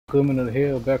Criminal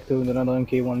here, back to another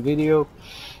MK1 video.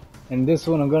 And this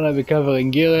one I'm gonna be covering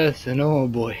Geras, and oh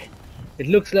boy. It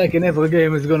looks like in every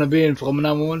game it's gonna be in from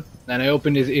now on, and I hope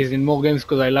he's in more games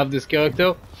because I love this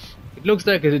character. It looks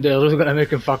like they're just gonna make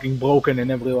him fucking broken in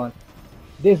everyone.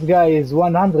 This guy is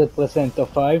 100% top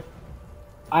 5.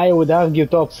 I would argue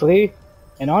top 3,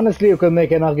 and honestly you could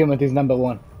make an argument he's number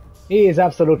 1. He is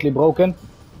absolutely broken.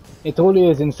 It truly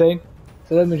is insane.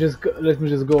 So let me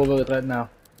just go over it right now.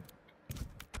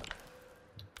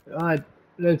 Alright,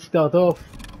 let's start off.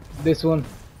 This one.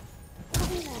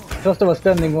 First of all,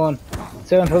 standing 1.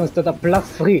 7 frames startup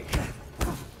 +3.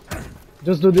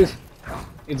 Just do this.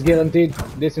 It's guaranteed.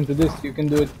 This into this, you can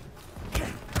do it.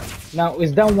 Now,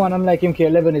 it's down 1, unlike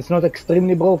MK11, it's not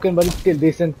extremely broken, but it's still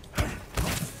decent.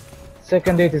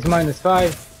 Second hit is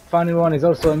 -5. Final one is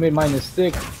also a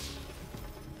 -6.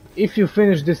 If you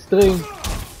finish this string,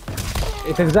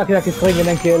 it's exactly like a string in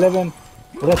MK11.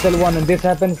 Press L1 and this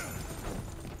happens.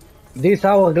 This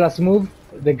hourglass move,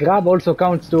 the grab also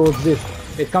counts towards this.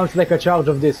 It counts like a charge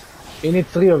of this. You need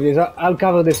 3 of these. I'll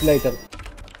cover this later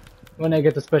when I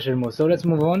get a special move. So let's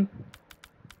move on.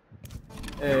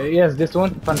 Yes, this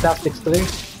one, fantastic string.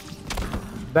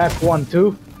 Back 1,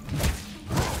 2.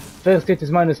 First hit is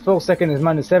 -4, second is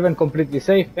 -7, completely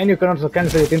safe. And you can also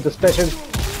cancel it into special.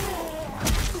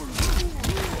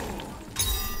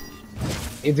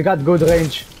 It's got good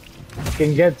range. You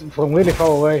can get from really far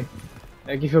away.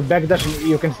 Like if you backdash,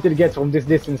 you can still get from this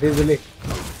distance easily.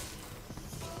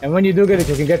 And when you do get it,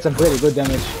 you can get some pretty good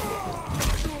damage.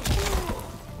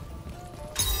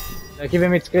 Like even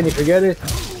mid-screen, if you get it,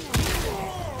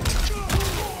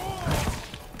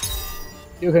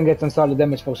 you can get some solid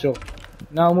damage for sure.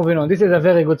 Now moving on. This is a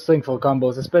very good string for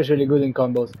combos, especially good in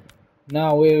combos.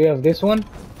 Now we have this one.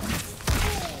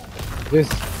 This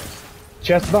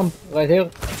chest bump right here.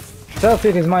 First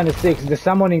hit is -6. The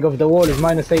summoning of the wall is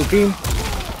 -18.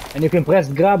 And you can press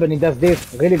grab and it does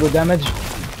this. Really good damage.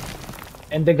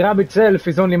 And the grab itself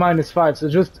is only -5. So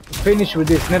just finish with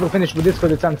this. Never finish with this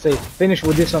because it's unsafe. Finish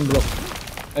with this on block.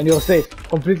 And you're safe.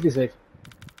 Completely safe.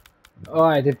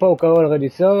 Alright, the poke we already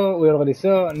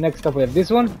saw. Next up we have this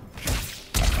one.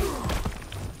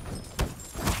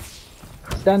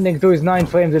 Standing 2 is 9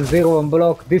 frames and 0 on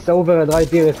block. This overhead right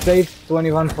here is safe,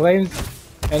 21 frames.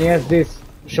 And he has this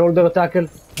shoulder tackle,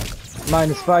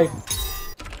 -5.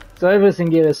 So everything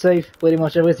here is safe. Pretty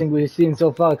much everything we've seen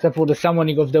so far except for the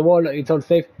summoning of the wall, it's all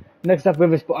safe. Next up we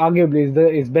have arguably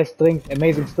his best string,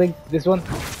 amazing string, this one.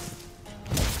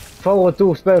 Forward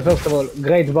 2 spell first of all,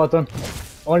 great button.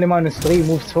 Only -3,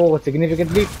 moves forward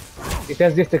significantly. It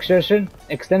has this extension,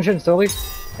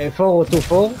 forward 2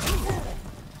 4.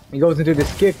 He goes into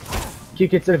this kick.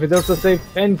 Kick itself is also safe,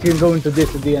 and he can go into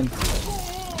this at the end.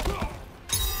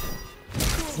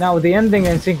 Now the ending,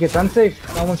 I think it's unsafe.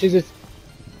 How much is it?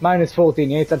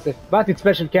 -14, yeah, it's unsafe. But it's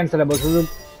special cancelable, so you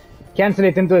cancel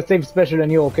it into a safe special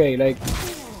and you're okay. Like,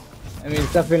 I mean,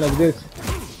 something like this.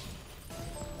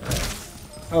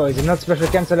 Oh, is it not special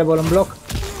cancelable on block?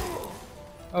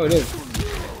 Oh, it is.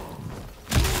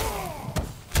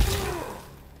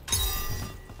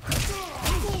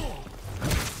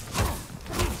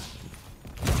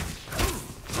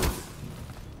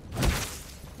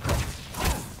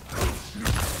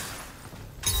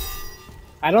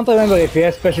 I don't remember if he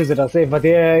has specials that are safe, but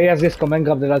he has this command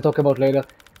grab that I'll talk about later.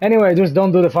 Anyway, just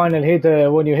don't do the final hit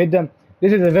when you hit them.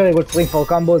 This is a very good string for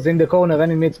combos in the corner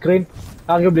and in mid-screen.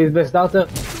 Arguably his best starter.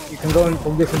 You can go in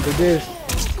from this into this.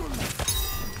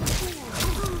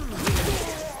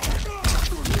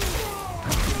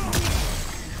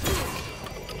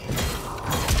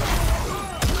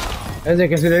 As you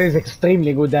can see, there is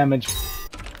extremely good damage.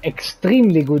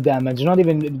 Extremely good damage, not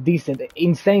even decent,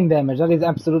 insane damage. That is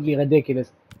absolutely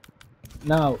ridiculous.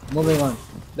 Now, moving on.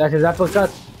 That is uppercut.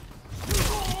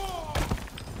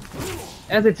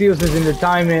 As it's used in the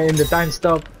time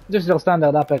stop, just your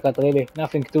standard uppercut really.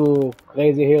 Nothing too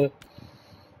crazy here.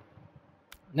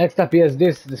 Next up he has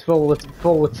this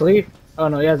forward 3. Oh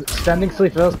no, he has standing 3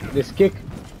 first, this kick.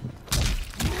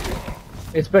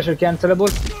 It's special cancelable.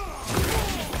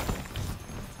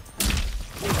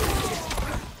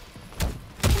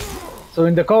 So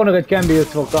in the corner it can be used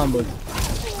for combos.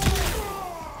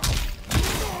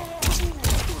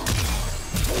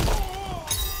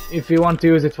 If you want to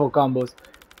use it for combos.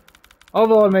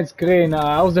 Overall mid-screen,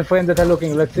 how's the frame that are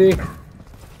looking? Let's see.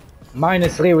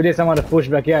 -3 with this amount of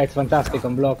pushback, yeah, it's fantastic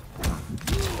on block.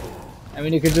 I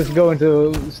mean, you can just go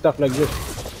into stuff like this.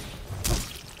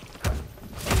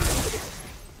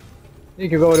 You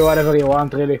can go to whatever you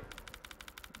want, really.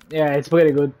 Yeah, it's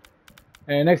pretty good.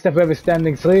 Next up we have a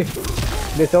standing 3.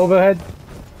 This overhead.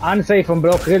 Unsafe on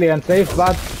block, really unsafe,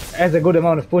 but has a good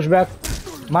amount of pushback.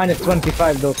 Minus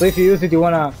 25 though, so if you use it you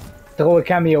wanna throw a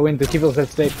cameo in to keep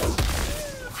yourself safe.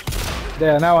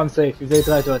 There, now I'm safe if they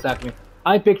try to attack me.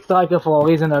 I picked Striker for a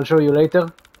reason I'll show you later.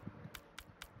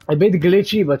 A bit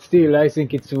glitchy, but still I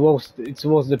think it's worth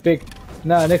the pick.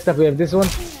 Now next up we have this one.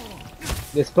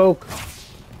 This poke.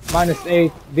 Minus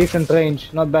 8, decent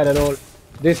range, not bad at all.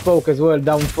 This poke as well,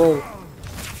 down 4.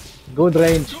 Good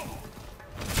range.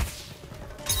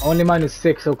 Only minus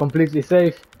 6, so completely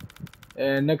safe.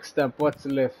 Next up, what's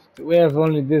left? We have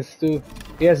only this two.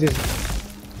 He has his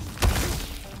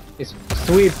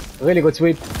sweep, really good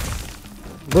sweep.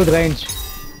 Good range.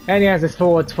 And he has his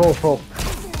forward 4-4.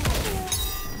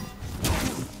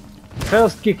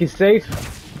 First kick is safe,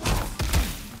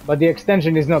 but the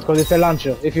extension is not, because it's a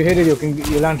launcher. If you hit it,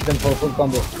 you launch them for a full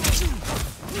combo.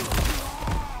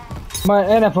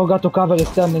 And I forgot to cover his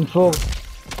standing 4.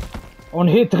 On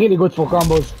hit, really good for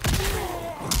combos.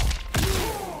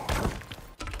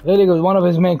 Really good, one of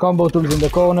his main combo tools in the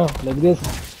corner, like this.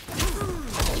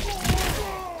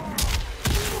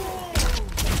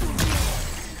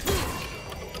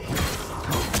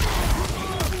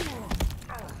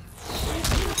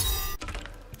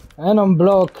 And on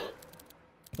block,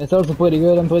 it's also pretty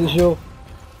good, I'm pretty sure.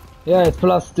 Yeah, it's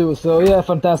 +2, so yeah,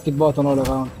 fantastic button all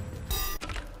around.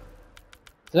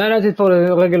 So that's it for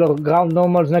the regular ground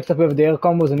normals. Next up we have the air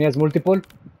combos, and he has multiple.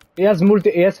 He has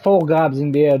 4 grabs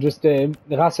in the air, just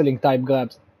wrestling type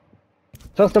grabs.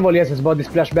 First of all, he has his body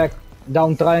splashback,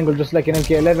 down triangle just like in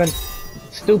MK1.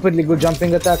 Stupidly good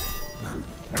jumping attack.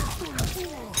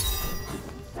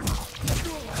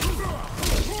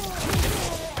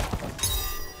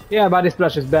 Yeah, body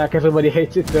splash is back, everybody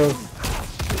hates it though.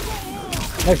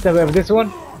 Next up we have this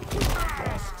one.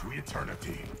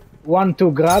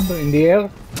 1-2 grab in the air.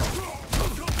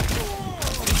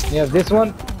 We have this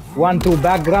one. 1-2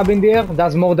 back grab in the air.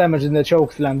 Does more damage than the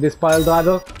choke slam, this pile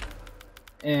driver.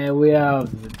 And we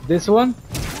have this one.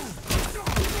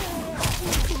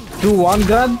 2-1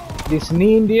 grab. This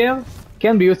knee in the air.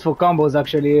 Can be used for combos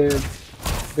actually,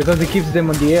 because it keeps them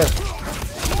on the air.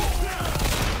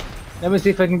 Let me see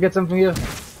if I can get something here.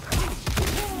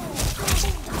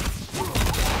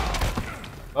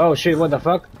 Oh shit, what the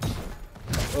fuck?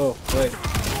 Oh, wait.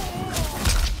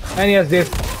 And he has this.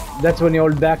 That's when you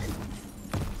hold back.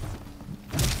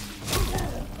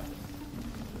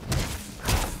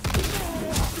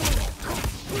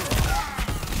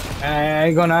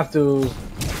 I'm gonna have to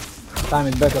time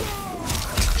it better.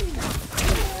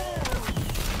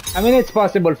 I mean, it's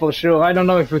possible for sure. I don't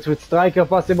know if it's with Striker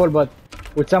possible, but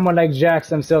with someone like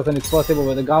Jax, I'm certain it's possible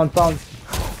with a ground pound.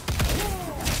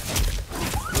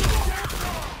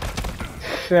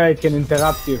 Yeah, it can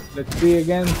interrupt you. Let's see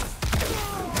again.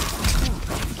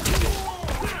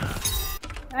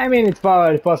 I mean, it's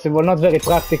possible, not very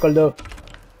practical though.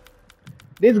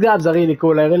 These grabs are really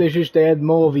cool. I really wish they had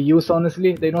more of a use,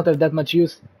 honestly. They don't have that much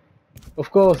use.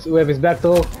 Of course, we have his back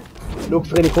throw.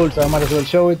 Looks really cool, so I might as well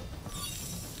show it.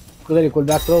 Really cool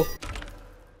back throw.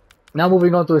 Now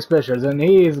moving on to his specials, and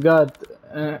he's got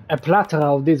a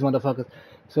plethora of these motherfuckers.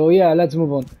 So yeah, let's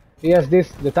move on. He has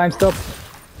this, the time stop.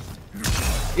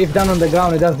 If done on the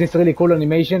ground, it does this really cool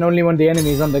animation, only when the enemy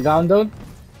is on the ground though.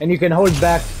 And you can hold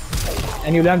back,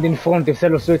 and you land in front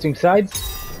instead of switching sides.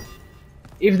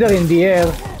 If they're in the air,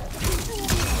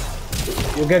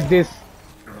 you get this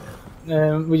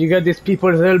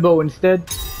people's elbow instead.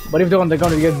 But if they're on the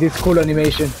ground, you get this cool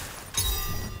animation.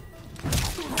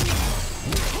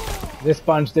 This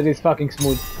punch that is fucking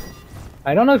smooth.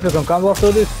 I don't know if you can combo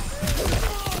after this.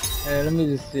 Let me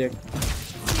just check.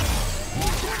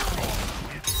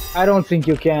 I don't think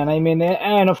you can. I mean,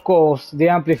 and of course, the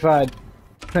amplified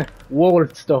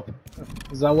world stop.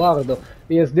 Zawardo.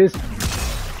 Yes, this.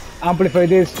 Amplify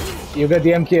this. You get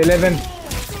the MK1.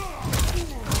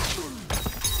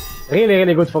 Really,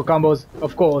 really good for combos.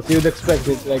 Of course, you'd expect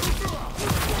it. Like.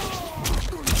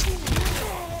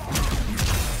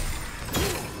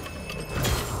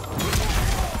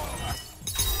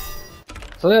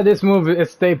 So yeah, this move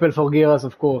is staple for Geras,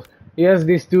 of course. He has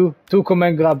these two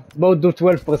command grabs, both do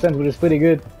 12%, which is pretty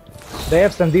good. They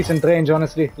have some decent range,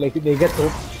 honestly. Like they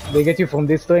get you from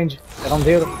this range, around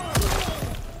here.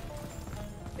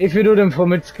 If you do them from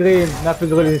mid-screen, nothing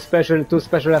really special. Too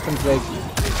special happens.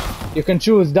 Like you can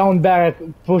choose down back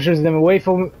pushes them away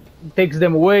from, takes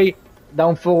them away.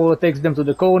 Down forward takes them to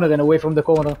the corner and away from the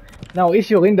corner. Now, if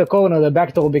you're in the corner, the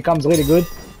back throw becomes really good,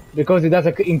 because it does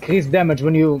increase damage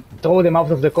when you throw them out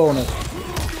of the corner.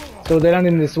 So they land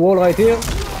in this wall right here.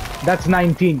 That's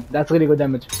 19. That's really good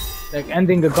damage. Like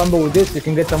ending a combo with this, you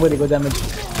can get some really good damage.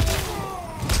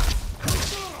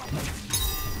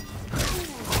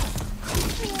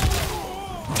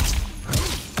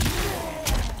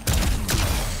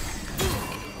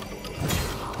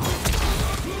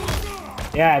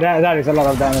 Yeah, that is a lot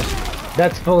of damage.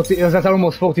 That's 40. That's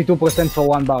almost 42% for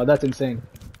one bar. That's insane.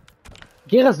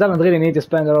 Geras doesn't really need to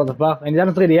spend a lot of bar, and he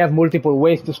doesn't really have multiple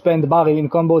ways to spend bar in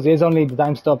combos. He has only the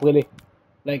time stop, really.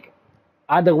 Like,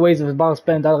 other ways of bar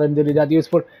spend aren't really that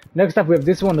useful. Next up, we have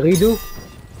this one, Redo.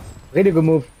 Really good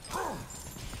move.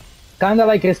 Kinda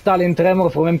like Crystal in Tremor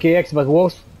from MKX, but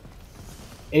worse.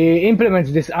 He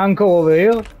implements this anchor over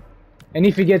here, and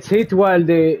if he gets hit while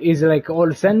he's like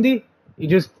all sandy, he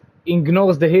just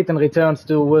ignores the hit and returns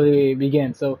to where he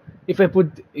began. So if I put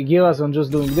Geras on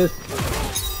just doing this,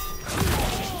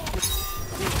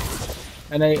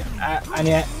 and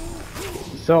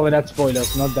sorry, that's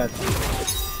spoilers, not that.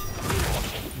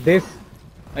 This,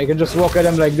 I can just walk at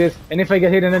him like this, and if I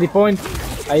get hit at any point,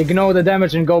 I ignore the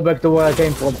damage and go back to where I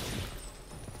came from.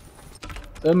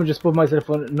 So let me just put myself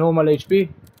on normal HP.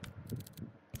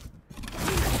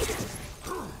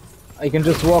 I can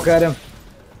just walk at him.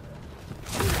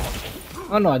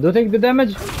 Oh no, I do take the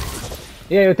damage?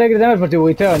 Yeah, you take the damage but you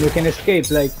return, you can escape,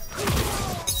 like...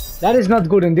 That is not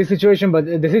good in this situation, but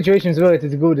the situations where it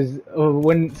is good is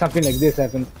when something like this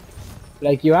happens.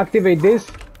 Like, you activate this,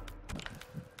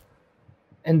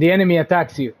 and the enemy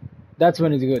attacks you. That's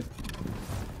when it's good.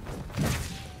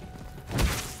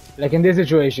 Like in this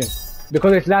situation.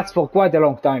 Because it lasts for quite a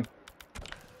long time.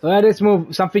 So yeah, this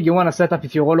move, something you want to set up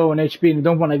if you're low on HP and you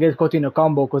don't want to get caught in a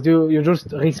combo, because you just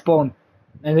respawn.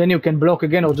 And then you can block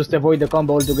again or just avoid the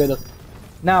combo altogether.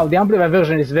 Now, the Amplify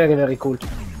version is very, very cool.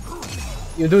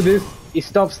 You do this, it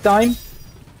stops time,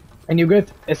 and you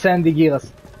get a Sandy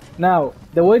Geras. Now,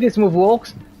 the way this move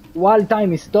works, while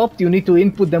time is stopped, you need to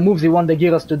input the moves you want the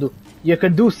Geras to do. You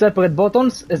can do separate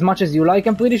buttons as much as you like,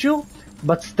 I'm pretty sure,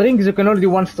 but strings, you can only do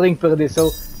one string per this.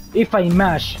 So, if I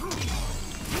mash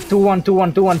 2-1,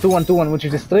 2-1, 2-1, 2-1, 2-1, which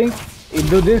is a string, it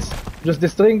do this, just the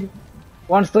string,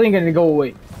 one string and it go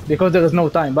away, because there is no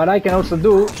time. But I can also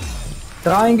do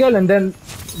triangle and then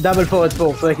double forward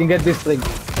 4, so I can get this string.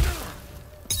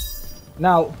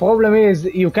 Now, problem is,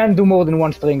 you can't do more than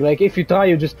one string, like if you try,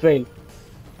 you just fail.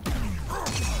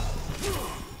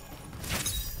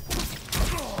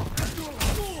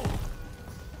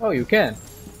 Oh, you can.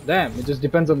 Damn, it just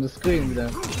depends on the screen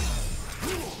then.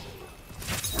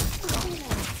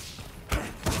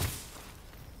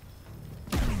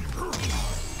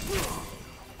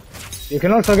 You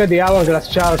can also get the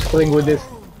hourglass charge string with this,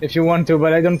 if you want to,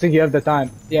 but I don't think you have the time.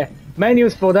 Yeah, main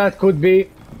use for that could be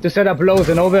to set up lows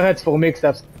and overheads for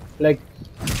mix-ups. Like,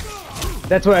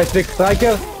 that's why I pick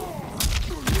Striker.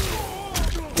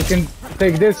 You can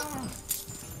take this,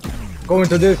 go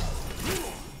into this.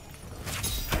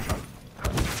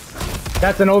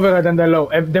 That's an overhead and a low.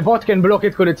 The bot can block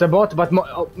it because it's a bot, but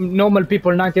normal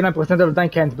people 99% of the time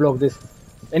can't block this.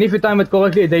 And if you time it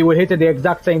correctly, they will hit at the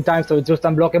exact same time, so it's just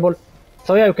unblockable.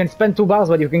 So yeah, you can spend 2 bars,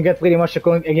 but you can get pretty much a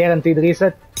guaranteed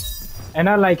reset. And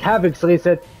unlike Havoc's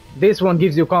reset, this one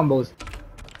gives you combos.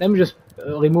 Let me just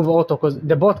remove auto, because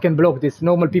the bot can block this,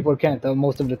 normal people can't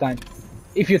most of the time.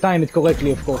 If you time it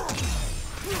correctly, of course.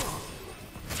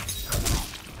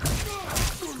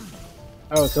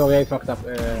 Oh, sorry, I fucked up.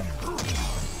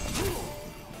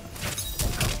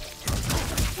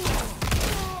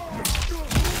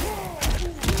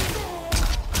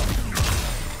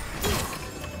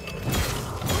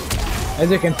 As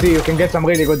you can see, you can get some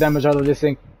really good damage out of this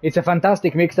thing. It's a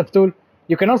fantastic mix-up tool.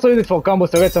 You can also use it for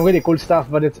combos to get some really cool stuff,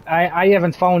 but I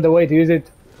haven't found a way to use it,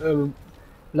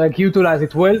 like utilize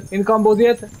it well in combos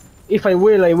yet. If I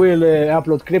will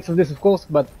upload clips of this, of course,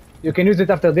 but you can use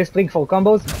it after this string for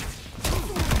combos.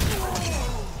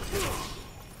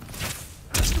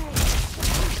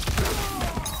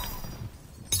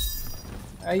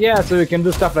 Yeah, so you can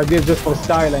do stuff like this just for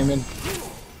style, I mean.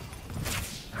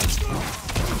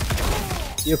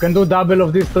 You can do double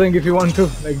of this string if you want to,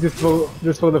 like just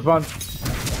for the fun.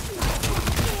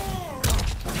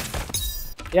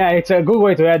 Yeah, it's a good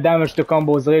way to add damage to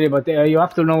combos, really, but you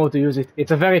have to know how to use it.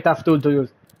 It's a very tough tool to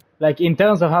use. Like, in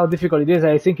terms of how difficult it is,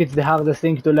 I think it's the hardest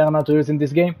thing to learn how to use in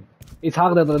this game. It's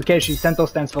harder than Keshi Centaur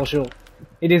Stance for sure.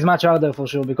 It is much harder for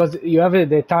sure, because you have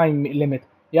the time limit.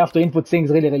 You have to input things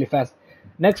really, really fast.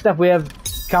 Next up we have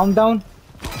Countdown.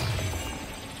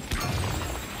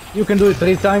 You can do it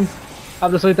 3 times.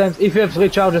 After 3 times, if you have 3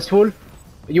 charges full,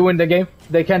 you win the game.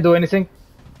 They can't do anything.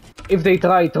 If they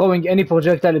try throwing any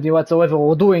projectile at you whatsoever,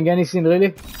 or doing anything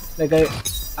really, like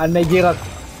I'll make Geras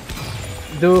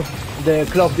do the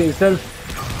clock itself.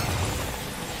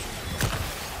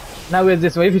 Now we have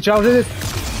this way. If he charges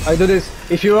it, I do this.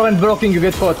 If you aren't blocking, you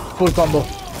get caught. Full combo.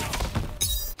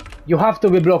 You have to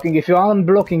be blocking. If you aren't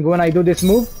blocking when I do this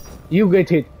move, you get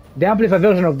hit. The Amplify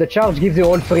version of the charge gives you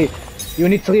all 3. You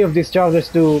need 3 of these charges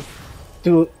to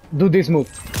do this move.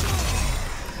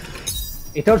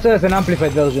 It also has an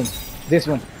amplified version. This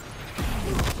one.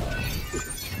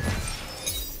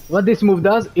 What this move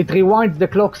does, it rewinds the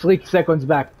clock 3 seconds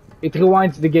back. It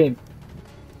rewinds the game.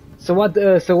 So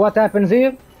what happens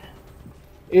here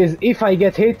is if I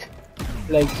get hit,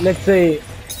 like let's say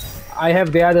I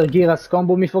have the other Geras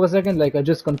combo me for a second, like I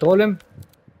just control him.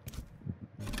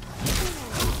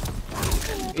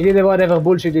 He did whatever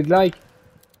bullshit he'd like.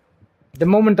 The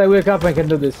moment I wake up I can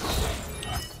do this.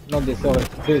 Not this, sorry,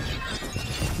 this.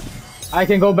 I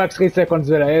can go back 3 seconds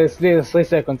with it, 3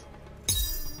 seconds.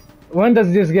 When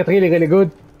does this get really, really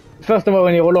good? First of all,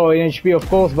 when you're low in HP, of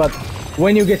course, but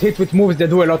when you get hit with moves that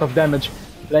do a lot of damage.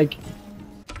 Like,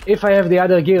 if I have the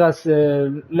other Geras,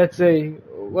 let's say,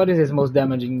 what is his most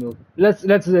damaging move? Let's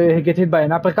get hit by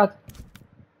an uppercut.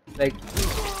 Like,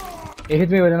 he hit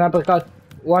me with an uppercut.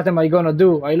 What am I gonna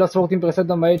do? I lost 14%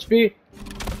 of my HP.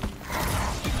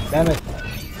 Damn it.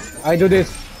 I do this.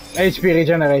 HP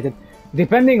regenerated.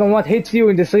 Depending on what hits you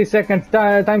in the 3 seconds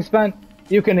time span,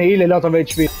 you can heal a lot of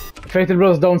HP. Fatal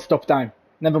blows don't stop time.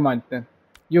 Never mind then.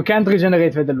 You can't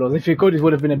regenerate fatal blows. If you could, it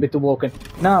would have been a bit too broken.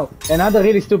 Now, another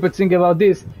really stupid thing about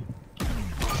this,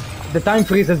 the time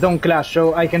freezes don't clash,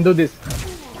 so I can do this.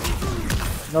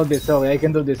 Not this, sorry, I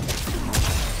can do this.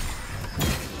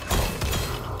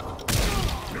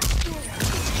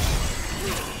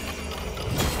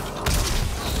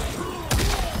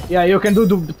 Yeah, you can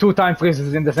do 2 time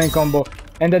freezes in the same combo,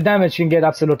 and the damage can get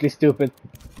absolutely stupid.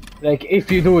 Like,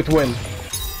 if you do it well.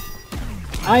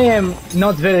 I am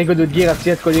not very good with Geras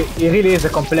yet, because he really is a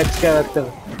complex character.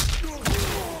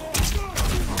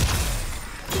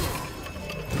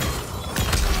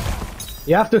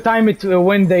 You have to time it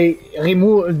when they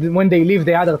leave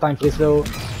the other time freeze, so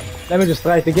let me just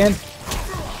try it again.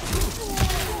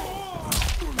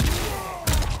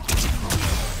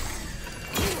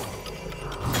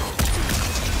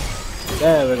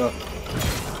 There we go.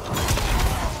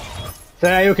 So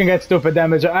yeah, you can get stupid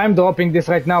damage. I'm dropping this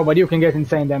right now, but you can get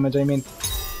insane damage, I mean.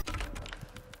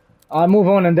 I'll move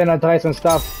on and then I'll try some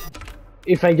stuff.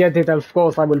 If I get it, of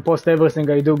course, I will post everything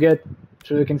I do get,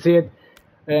 so you can see it.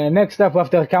 Next up,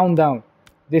 after countdown.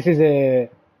 This is a...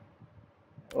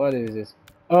 What is this?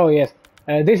 Oh, yes.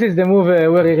 This is the move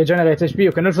where it regenerates HP.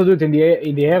 You can also do it in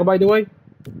the air, by the way.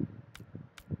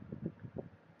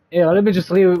 Here, let me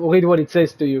just read what it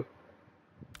says to you.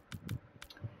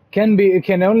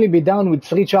 Can only be done with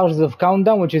 3 charges of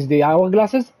countdown, which is the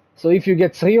hourglasses. So if you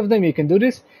get 3 of them, you can do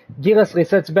this. Geras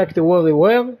resets back to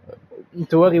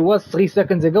where he was 3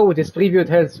 seconds ago with his previous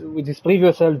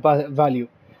health value.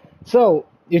 So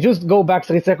you just go back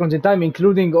 3 seconds in time,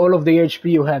 including all of the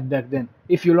HP you had back then,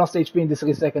 if you lost HP in the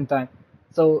 3 second time.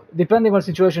 So depending on the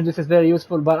situation, this is very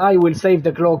useful. But I will save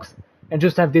the clocks and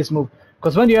just have this move,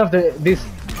 because when you have this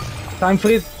time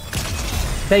freeze,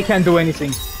 they can't do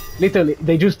anything. Literally,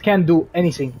 they just can't do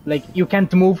anything. Like, you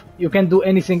can't move, you can't do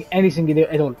anything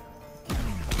at all.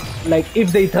 Like,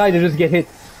 if they try, they just get hit,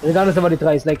 regardless of what it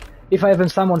tries. Like, if I have him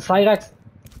summon Cyrax,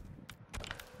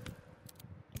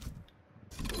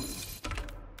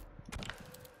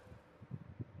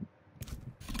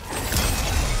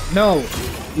 no,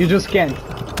 you just can't.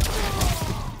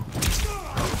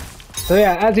 So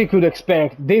yeah, as you could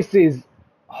expect, this is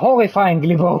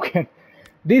horrifyingly broken.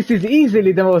 This is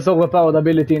easily the most overpowered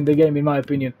ability in the game, in my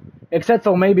opinion. Except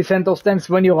for maybe Centaur Stance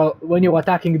when you're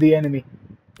attacking the enemy.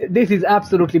 This is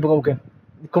absolutely broken.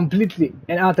 Completely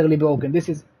and utterly broken. This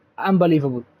is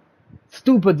unbelievable.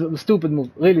 Stupid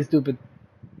move. Really stupid.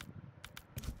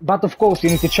 But of course you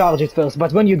need to charge it first.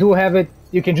 But when you do have it,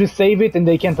 you can just save it and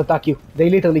they can't attack you. They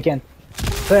literally can't.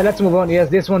 So yeah, let's move on. Yes,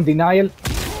 this one, Denial.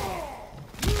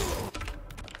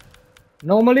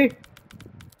 Normally,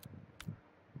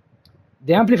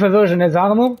 the amplified version has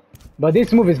armor, but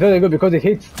this move is very good because it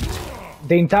hits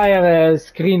the entire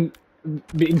screen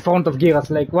in front of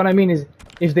Geras. Like, what I mean is,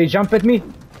 if they jump at me,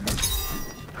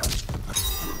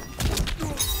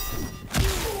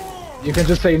 you can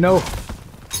just say no.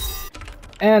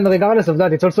 And regardless of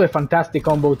that, it's also a fantastic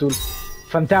combo tool.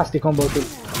 Fantastic combo tool.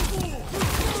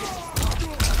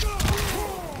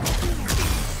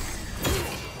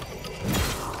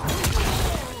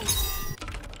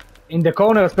 In the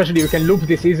corner especially, you can loop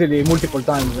this easily multiple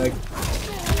times, like.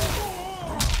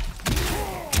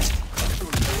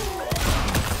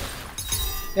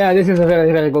 Yeah, this is a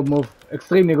very, very good move.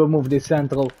 Extremely good move, this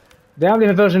Centro. The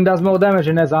amplified version does more damage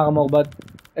and has armor, but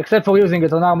except for using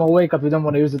it on armor wake up, you don't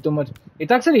want to use it too much.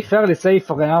 It's actually fairly safe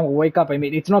for an armor wake up. I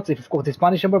mean, it's not safe, of course, it's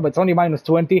punishable, but it's only minus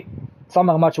 20. Some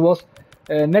are much worse.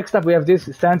 Next up we have this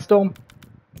Sandstorm.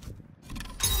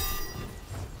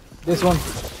 This one.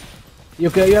 You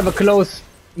have a close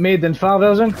mid and far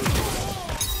version.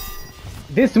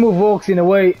 This move works in a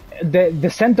way, the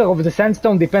center of the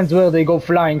sandstone depends where they go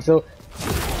flying, so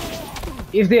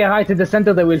if they are right at the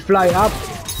center they will fly up,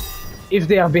 if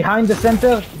they are behind the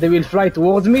center they will fly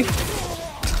towards me,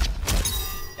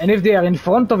 and if they are in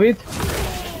front of it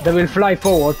they will fly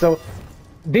forward. So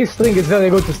this string is very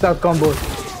good to start combos,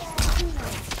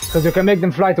 because you can make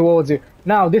them fly towards you.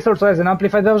 Now this also has an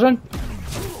amplified version.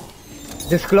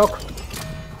 This clock,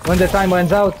 when the time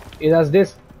runs out, it has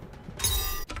this.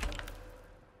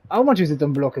 How much is it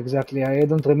on block exactly? I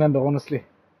don't remember honestly.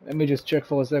 Let me just check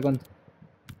for a second.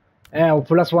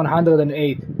 Plus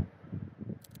 108.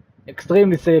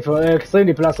 Extremely safe,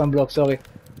 extremely plus on block, sorry.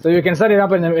 So you can set it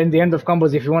up in the end of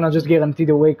combos if you wanna just guarantee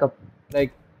the wake up.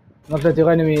 Like, not let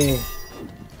your enemy...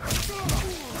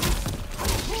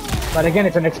 But again,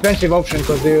 it's an expensive option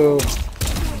because you...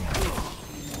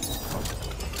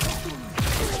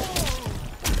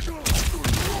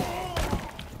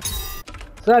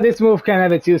 So this move can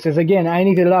have its uses. Again, I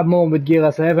need to lab more with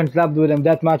Geras. I haven't labbed with him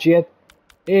that much yet.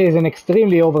 He is an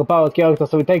extremely overpowered character,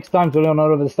 so it takes time to learn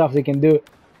all of the stuff he can do.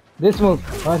 This move,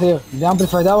 right here, the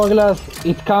amplified hourglass,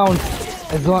 it counts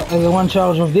as one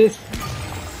charge of this.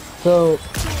 So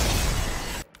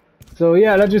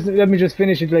yeah, let me just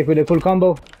finish it like with a cool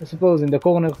combo, I suppose, in the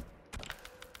corner.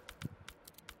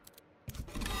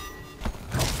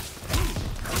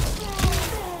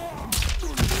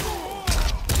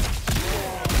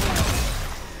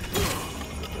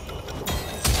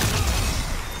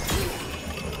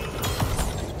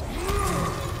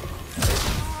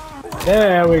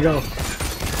 There we go.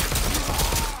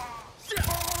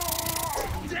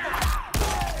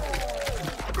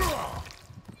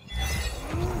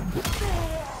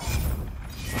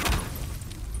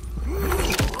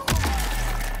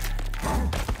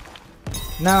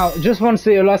 Now, just want to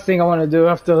say the last thing I want to do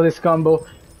after this combo.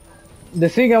 The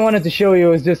thing I wanted to show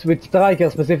you is just with Striker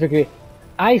specifically.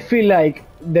 I feel like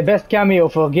the best cameo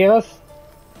for Geras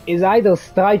is either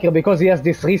Striker because he has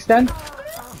this restand,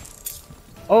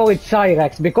 or it's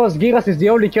Cyrax, because Geras is the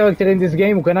only character in this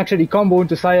game who can actually combo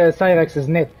into Cyrax's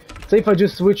net. So if I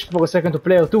just switch for a second to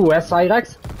player 2 who has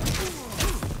Cyrax,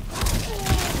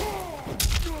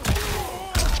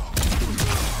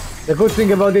 the good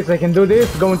thing about this, I can do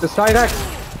this, go into Cyrax,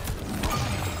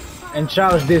 and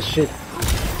charge this shit.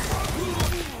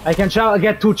 I can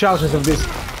get 2 charges of this,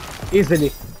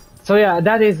 easily. So yeah,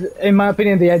 that is, in my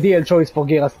opinion, the ideal choice for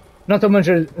Geras. Not to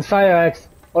mention, Cyrax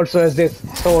also has this,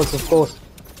 swords of course.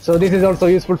 So this is also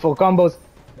useful for combos.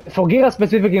 For Geras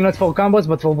specifically, not for combos,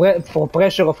 but for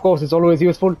pressure, of course, it's always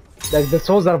useful. Like, the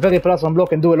swords are very plus on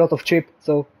block and do a lot of chip,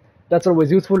 so that's always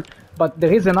useful. But the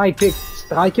reason I picked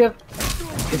Striker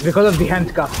is because of the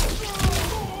handcuff.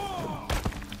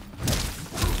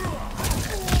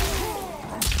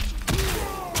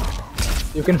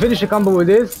 You can finish a combo with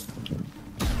this.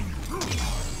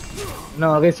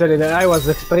 No, recently I was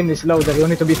extremely slow there, you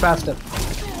need to be faster.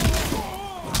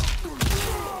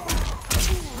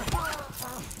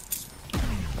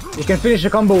 You can finish a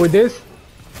combo with this,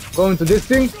 go into this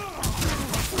thing,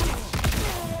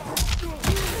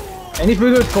 and if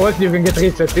you do it correctly you can get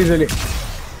resets easily.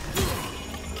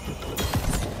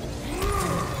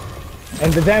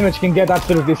 And the damage can get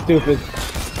absolutely stupid.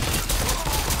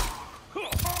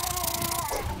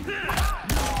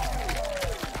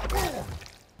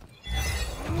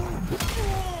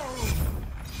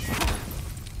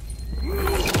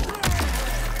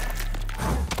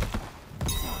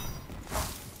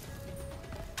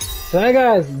 So hey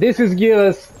guys, this is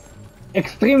Geras,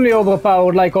 extremely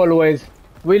overpowered like always.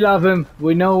 We love him,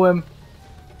 we know him.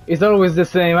 He's always the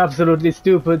same, absolutely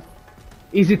stupid.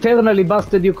 He's eternally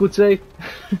busted, you could say.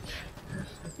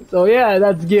 So yeah,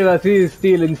 that's Geras. He is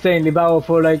still insanely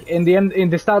powerful. Like in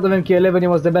the start of MK11 he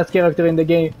was the best character in the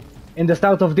game. In the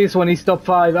start of this one he's top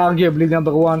 5, arguably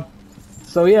number 1.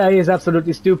 So yeah, he is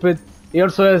absolutely stupid. He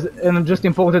also has, and just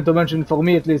important to mention for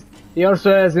me at least, he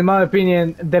also has, in my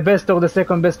opinion, the best or the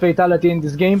second best fatality in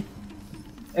this game,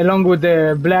 along with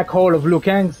the black hole of Liu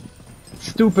Kang's.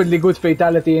 Stupidly good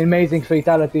fatality, amazing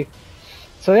fatality.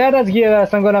 So yeah, that's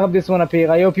Geras. I'm gonna wrap this one up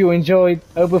here. I hope you enjoyed.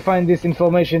 I hope you find this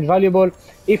information valuable.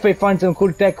 If I find some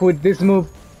cool tech with this move,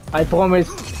 I promise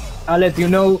I'll let you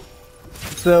know.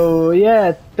 So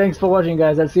yeah, thanks for watching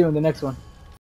guys. I'll see you in the next one.